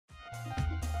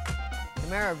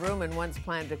Tamara Vrooman once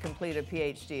planned to complete a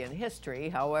PhD in history.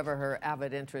 However, her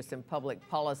avid interest in public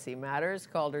policy matters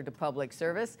called her to public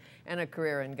service and a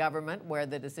career in government where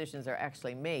the decisions are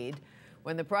actually made.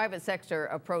 When the private sector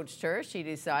approached her, she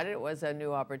decided it was a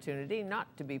new opportunity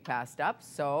not to be passed up.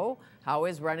 So, how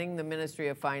is running the Ministry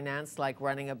of Finance like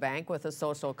running a bank with a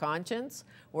social conscience?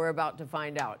 We're about to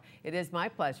find out. It is my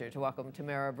pleasure to welcome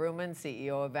Tamara Vrooman,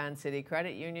 CEO of VanCity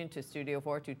Credit Union, to Studio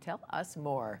 4 to tell us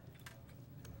more.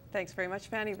 Thanks very much,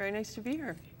 Fanny. Very nice to be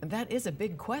here. And that is a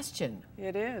big question.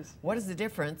 It is. What is the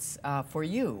difference for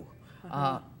you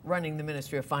running the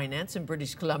Ministry of Finance in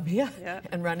British Columbia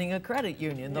and running a credit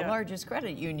union, the largest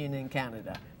credit union in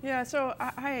Canada? Yeah, so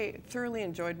I thoroughly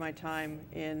enjoyed my time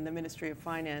in the Ministry of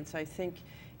Finance. I think,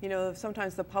 you know,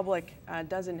 sometimes the public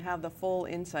doesn't have the full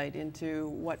insight into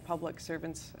what public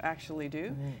servants actually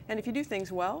do. And if you do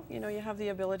things well, you know, you have the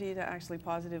ability to actually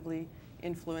positively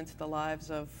influence the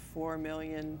lives of 4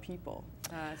 million people.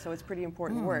 So it's pretty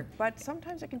important work. But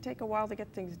sometimes it can take a while to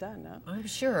get things done, no? I'm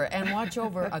sure. And watch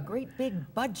over a great big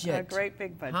budget. A great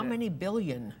big budget. How many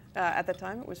billion? At the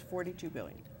time, it was 42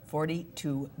 billion.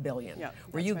 42 billion. Yeah,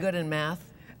 Were you good in math?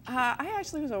 I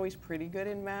actually was always pretty good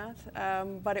in math,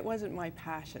 but it wasn't my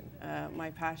passion.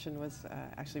 My passion was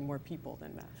actually more people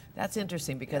than math. That's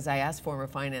interesting because I asked former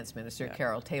Finance Minister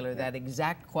Carol Taylor that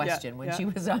exact question when she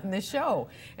was on the show.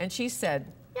 And she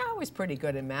said, yeah, I was pretty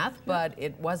good in math, but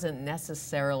it wasn't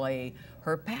necessarily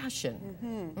her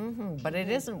passion. But it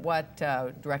isn't what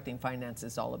directing finance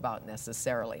is all about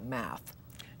necessarily, math.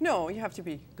 No, you have to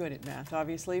be good at math,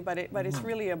 obviously, but it's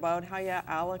really about how you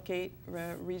allocate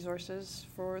resources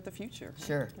for the future.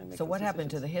 Sure. So what happened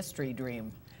to the history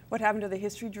dream? What happened to the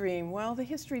history dream? Well, the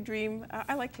history dream,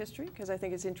 I liked history because I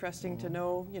think it's interesting to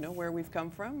know, you know, where we've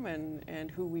come from and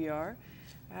who we are.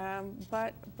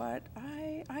 But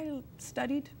I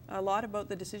studied a lot about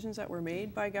the decisions that were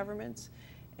made by governments.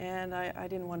 And I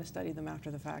didn't want to study them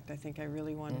after the fact. I think I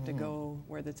really wanted to go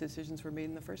where the decisions were made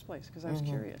in the first place because I was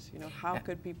curious. You know, how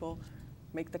could people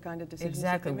make the kind of decisions?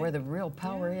 Exactly, where the real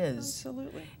power is.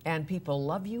 Absolutely. And people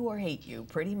love you or hate you,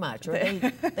 pretty much. Or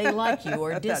they like you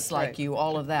or dislike you,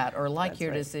 all of that. Or like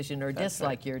your decision or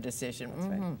dislike your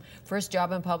decision. First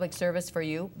job in public service for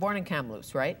you? Born in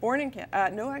Kamloops, right? Born in,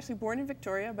 no, actually born in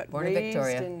Victoria, but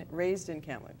raised in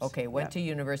Kamloops. Okay, went to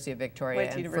University of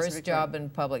Victoria. And first job in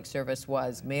public service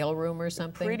was mailroom or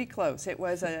something? Pretty close. It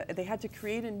was they had to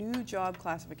create a new job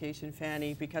classification,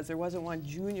 Fanny, because there wasn't one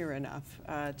junior enough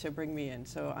to bring me in.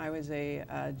 So I was a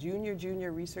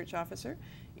junior research officer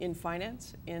in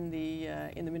finance in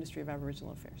the Ministry of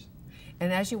Aboriginal Affairs.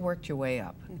 And as you worked your way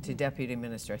up to deputy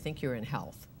minister, I think you were in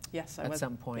health. Yes, I was. At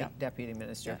some point, deputy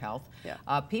minister of health.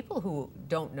 People who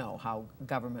don't know how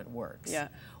government works,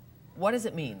 what does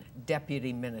it mean,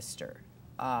 deputy minister?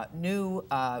 New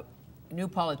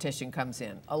politician comes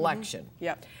in, election.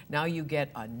 Now you get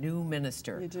a new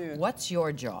minister. You do. What's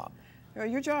your job?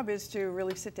 Your job is to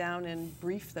really sit down and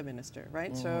brief the minister,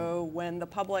 right? So when the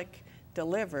public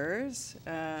delivers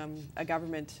a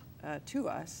government to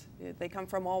us, they come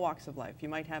from all walks of life. You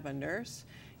might have a nurse,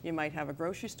 you might have a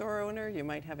grocery store owner, you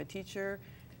might have a teacher,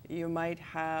 you might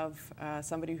have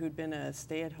somebody who'd been a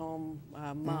stay-at-home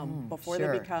mom before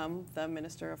they become the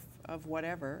minister of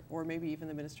whatever, or maybe even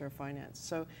the minister of finance.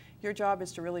 So your job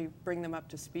is to really bring them up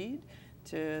to speed,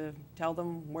 to tell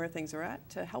them where things are at,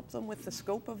 to help them with the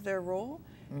scope of their role,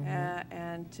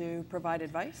 and to provide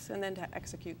advice, and then to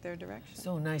execute their direction.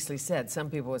 So nicely said.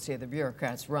 Some people would say the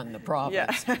bureaucrats run the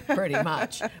province, pretty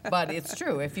much. But it's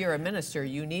true. If you're a minister,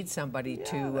 you need somebody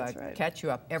to catch you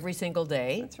up every single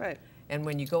day. That's right. And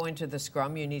when you go into the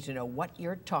scrum, you need to know what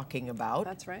you're talking about.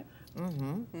 That's right.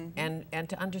 And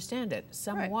to understand it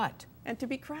somewhat. And to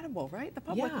be credible, right? The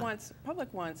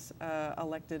public wants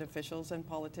elected officials and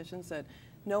politicians that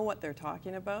know what they're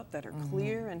talking about, that are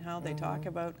clear in how they talk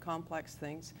about complex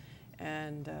things,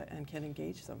 and can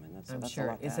engage them. And that's, I'm that's sure. a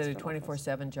lot to Is ask it a from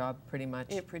 24/7 job, pretty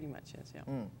much? It pretty much is, yeah.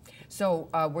 So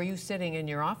were you sitting in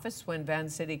your office when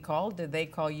VanCity called? Did they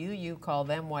call you? You call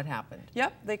them? What happened?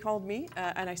 Yep, they called me,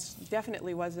 and I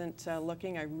definitely wasn't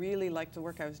looking. I really liked the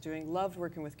work I was doing, loved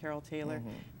working with Carol Taylor.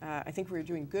 I think we were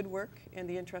doing good work in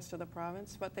the interest of the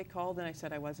province, but they called and I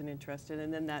said I wasn't interested.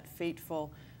 And then that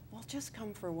fateful, well, just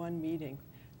come for one meeting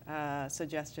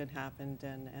suggestion happened,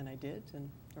 and I did, and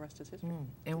the rest is history.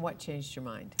 And what changed your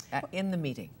mind in the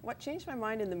meeting? What changed my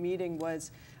mind in the meeting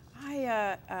was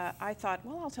I thought,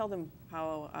 well, I'll tell them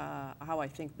how I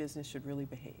think business should really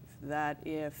behave. That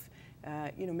if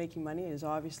making money is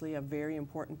obviously a very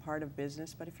important part of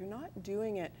business, but if you're not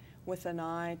doing it with an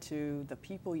eye to the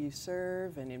people you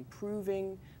serve and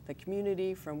improving the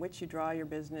community from which you draw your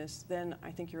business, then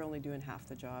I think you're only doing half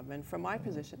the job. And from my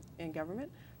position in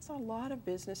government, I saw a lot of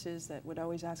businesses that would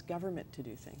always ask government to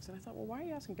do things. And I thought, well, why are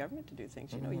you asking government to do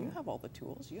things? You know, you have all the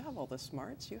tools, you have all the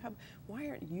smarts, why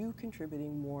aren't you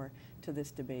contributing more to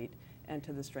this debate and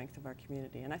to the strength of our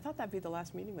community? And I thought that'd be the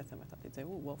last meeting with them. I thought they'd say,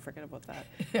 oh, well, forget about that.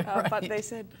 Right. But they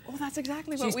said, oh, that's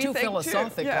exactly what we think too.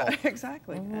 Philosophical. Yeah,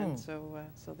 exactly. And so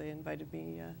they invited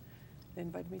me. They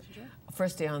invited me to join.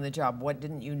 First day on the job, what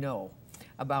didn't you know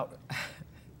about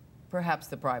perhaps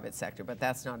the private sector, but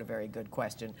that's not a very good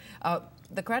question.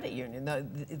 The credit union,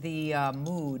 the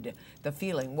mood, the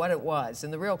feeling, what it was.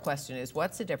 And the real question is,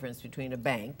 what's the difference between a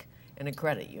bank and a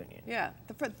credit union? Yeah,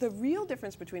 the real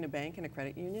difference between a bank and a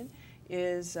credit union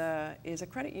is a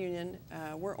credit union,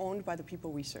 we're owned by the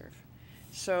people we serve.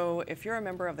 So if you're a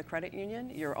member of the credit union,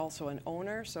 you're also an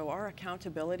owner, so our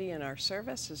accountability and our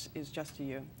service is just to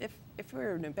you. If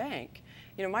we're in a bank,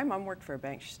 you know, my mom worked for a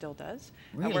bank, she still does.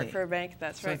 Really? I worked for a bank,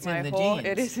 that's so right. It's in the genes.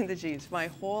 It is in the genes, my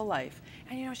whole life.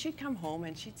 And you know, she'd come home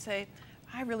and she'd say,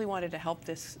 I really wanted to help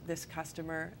this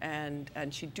customer, and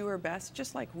she'd do her best,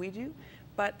 just like we do.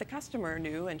 But the customer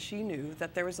knew, and she knew,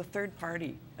 that there was a third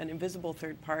party, an invisible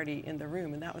third party in the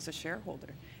room, and that was a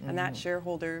shareholder. And that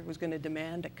shareholder was going to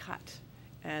demand a cut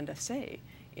and a say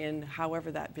in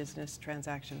however that business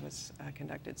transaction was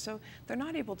conducted. So they're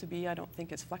not able to be, I don't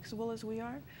think, as flexible as we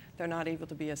are. They're not able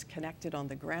to be as connected on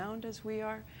the ground as we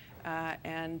are.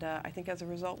 And I think as a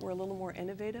result, we're a little more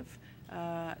innovative,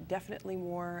 definitely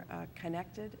more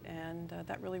connected, and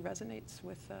that really resonates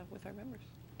with our members.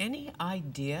 Any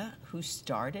idea who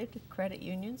started credit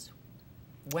unions?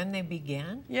 When they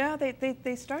began? Yeah,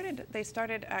 they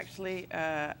started actually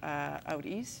out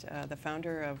east. The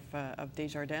founder of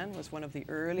Desjardins was one of the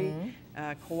early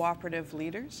cooperative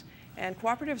leaders, and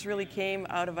cooperatives really came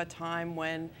out of a time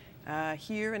when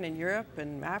here and in Europe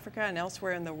and Africa and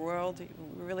elsewhere in the world,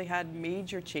 we really had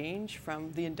major change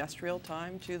from the industrial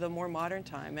time to the more modern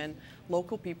time, and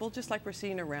local people, just like we're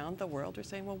seeing around the world, are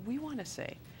saying, well, we want to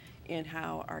say in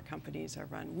how our companies are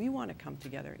run. We want to come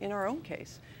together. In our own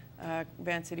case,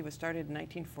 VanCity was started in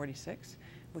 1946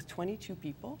 with 22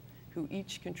 people who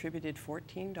each contributed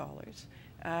 $14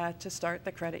 to start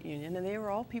the credit union, and they were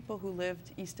all people who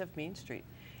lived east of Main Street.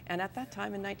 And at that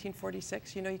time in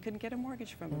 1946, you know, you couldn't get a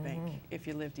mortgage from a bank if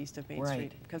you lived east of Main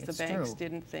Street, because the banks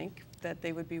didn't think that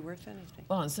they would be worth anything.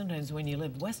 Well, and sometimes when you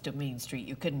lived west of Main Street,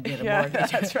 you couldn't get a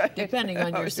mortgage, that's right. depending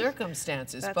on your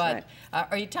circumstances. That's but right.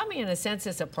 Are you telling me, in a sense,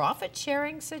 it's a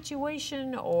profit-sharing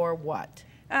situation, or what?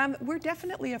 We're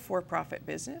definitely a for-profit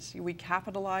business. We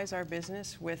capitalize our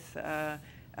business with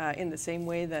in the same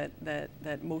way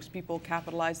that most people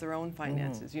capitalize their own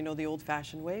finances. You know, the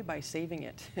old-fashioned way, by saving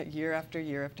it year after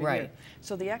year after year.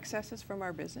 So the excesses from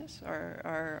our business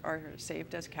are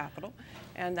saved as capital,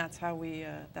 and that's how we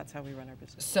run our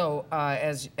business. So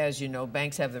as you know,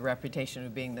 banks have the reputation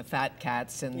of being the fat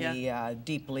cats and the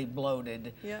deeply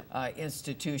bloated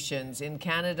institutions. In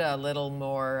Canada, a little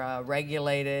more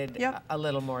regulated, a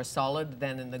little more solid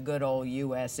than in the good old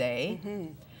USA.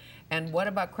 And what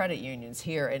about credit unions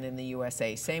here and in the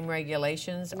USA? Same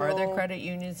regulations? Are there credit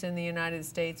unions in the United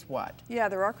States? What? Yeah,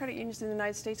 there are credit unions in the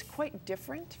United States, quite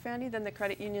different, Fanny, than the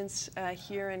credit unions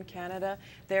here in Canada.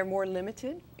 They're more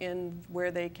limited in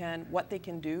where they can, what they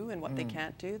can do and what they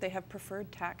can't do. They have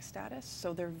preferred tax status,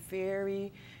 so they're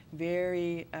very,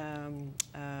 very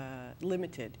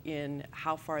limited in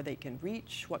how far they can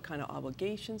reach, what kind of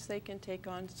obligations they can take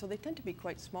on. So they tend to be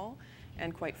quite small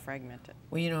and quite fragmented.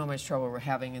 Well, you know how much trouble we're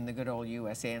having in the good old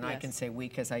USA, and I can say we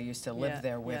because I used to live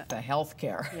there with the health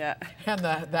care and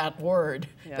that word,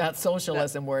 that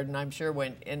socialism word, and I'm sure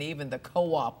and even the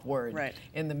co-op word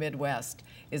in the Midwest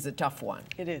is a tough one.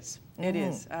 It is. It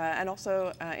is, and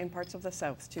also in parts of the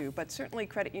South too. But certainly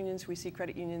credit unions, we see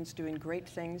credit unions doing great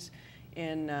things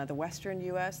in the Western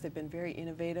U.S. They've been very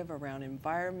innovative around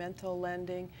environmental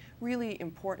lending, really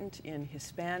important in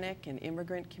Hispanic and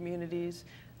immigrant communities.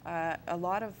 A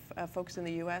lot of folks in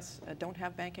the U.S. Don't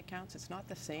have bank accounts. It's not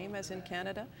the same as in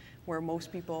Canada, where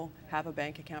most people have a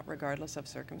bank account regardless of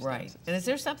circumstances. Right. And is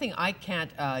there something I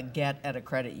can't get at a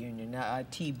credit union, a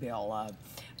T-bill,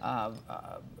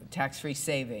 tax-free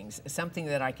savings, something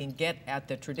that I can get at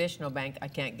the traditional bank I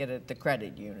can't get at the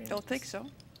credit union? I don't think so.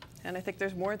 And I think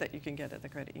there's more that you can get at the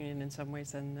credit union in some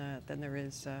ways than there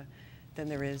is than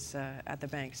there is at the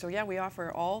bank. So yeah, we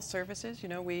offer all services. You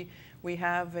know, we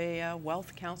have a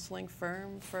wealth counseling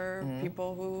firm for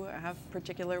people who have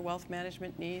particular wealth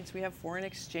management needs. We have foreign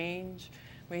exchange.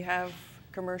 We have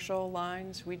commercial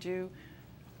lines. We do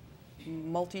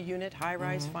multi-unit,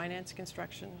 high-rise finance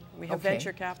construction. We have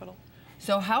venture capital.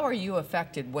 So how are you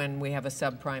affected when we have a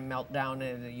subprime meltdown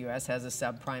and the U.S. has a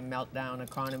subprime meltdown,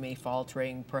 economy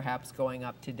faltering, perhaps going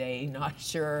up today, not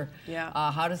sure? Yeah.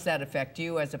 How does that affect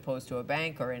you as opposed to a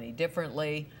bank or any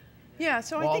differently? Yeah,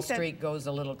 so Wall I think Street goes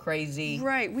a little crazy.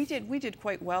 Right, we did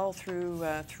quite well through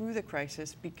the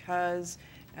crisis because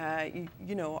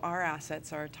you know, our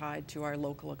assets are tied to our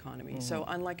local economy. So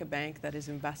unlike a bank that is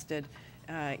invested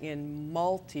in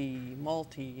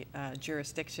multi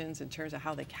jurisdictions in terms of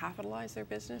how they capitalize their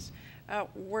business,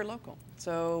 we're local.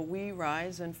 So we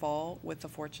rise and fall with the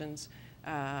fortunes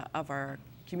of our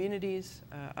communities,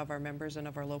 of our members, and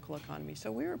of our local economy.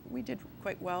 So we did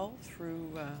quite well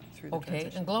through the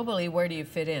transition. And globally, where do you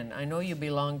fit in? I know you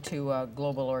belong to a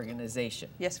global organization.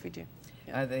 Yes, we do.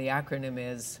 Yeah. The acronym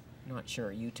is, not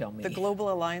sure, you tell me. The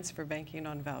Global Alliance for Banking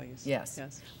on Values. Yes.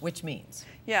 Which means?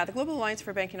 Yeah, the Global Alliance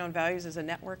for Banking on Values is a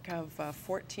network of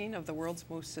 14 of the world's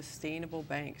most sustainable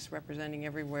banks, representing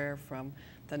everywhere from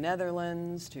the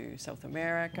Netherlands to South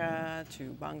America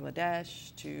to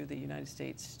Bangladesh to the United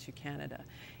States to Canada.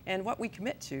 And what we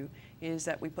commit to is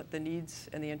that we put the needs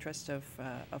and the interests of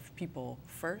people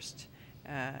first,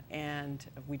 and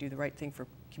we do the right thing for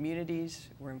communities,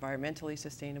 we're environmentally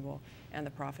sustainable, and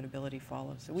the profitability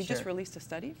follows. So we just released a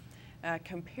study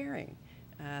comparing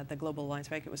the Global Alliance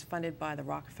Bank. It was funded by the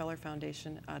Rockefeller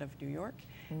Foundation out of New York,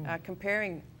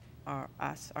 comparing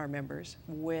our members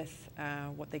with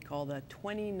what they call the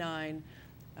 29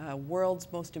 world's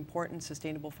most important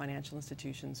sustainable financial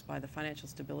institutions by the Financial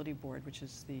Stability Board, which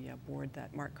is the board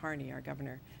that Mark Carney, our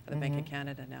governor of the Bank of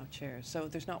Canada, now chairs. So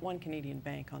there's not one Canadian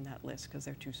bank on that list because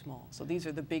they're too small. So these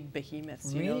are the big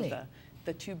behemoths, you know,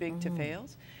 the too big to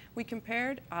fails. We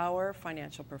compared our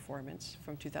financial performance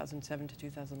from 2007 to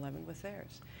 2011 with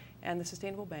theirs. And the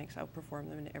sustainable banks outperform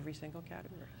them in every single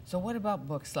category. So what about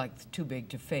books like Too Big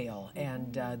to Fail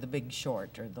and The Big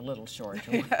Short or The Little Short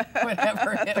or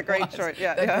whatever it The Great was. Short,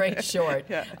 yeah. The Great Short.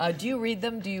 Yeah. Do you read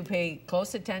them? Do you pay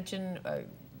close attention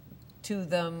to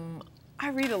them? I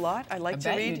read a lot. I like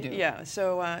to read. You do. Yeah.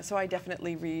 So I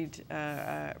definitely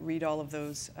read all of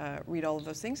those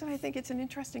things, and I think it's an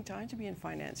interesting time to be in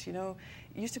finance. You know,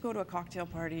 you used to go to a cocktail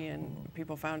party and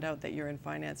people found out that you're in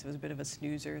finance. It was a bit of a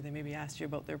snoozer. They maybe asked you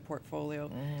about their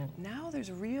portfolio. Now there's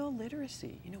real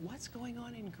literacy. You know, what's going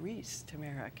on in Greece,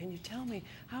 Tamara? Can you tell me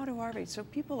how do our rates? So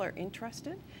people are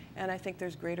interested, and I think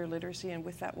there's greater literacy, and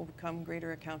with that will come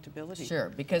greater accountability. Sure,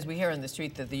 because we hear in the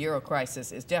street that the Euro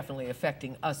crisis is definitely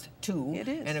affecting us too. It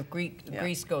is. And if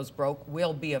Greece goes broke,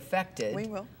 we'll be affected. We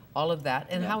will. All of that.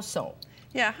 And how so?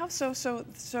 Yeah, how so?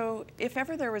 So if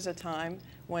ever there was a time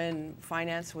when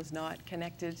finance was not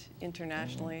connected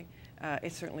internationally,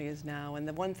 it certainly is now. And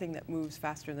the one thing that moves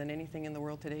faster than anything in the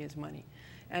world today is money.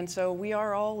 And so we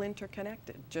are all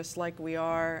interconnected, just like we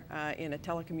are in a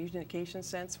telecommunications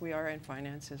sense, we are in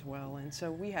finance as well. And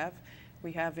so we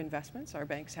have investments, our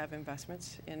banks have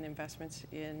investments,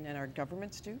 and our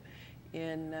governments do,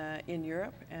 in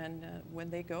Europe, and when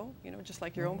they go, you know, just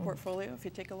like your own portfolio, if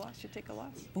you take a loss, you take a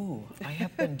loss. Ooh, I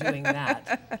have been doing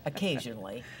that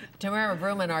occasionally. Tamara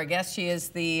Vrooman, our guest, she is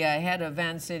the head of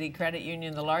VanCity Credit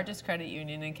Union, the largest credit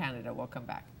union in Canada. We'll come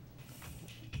back.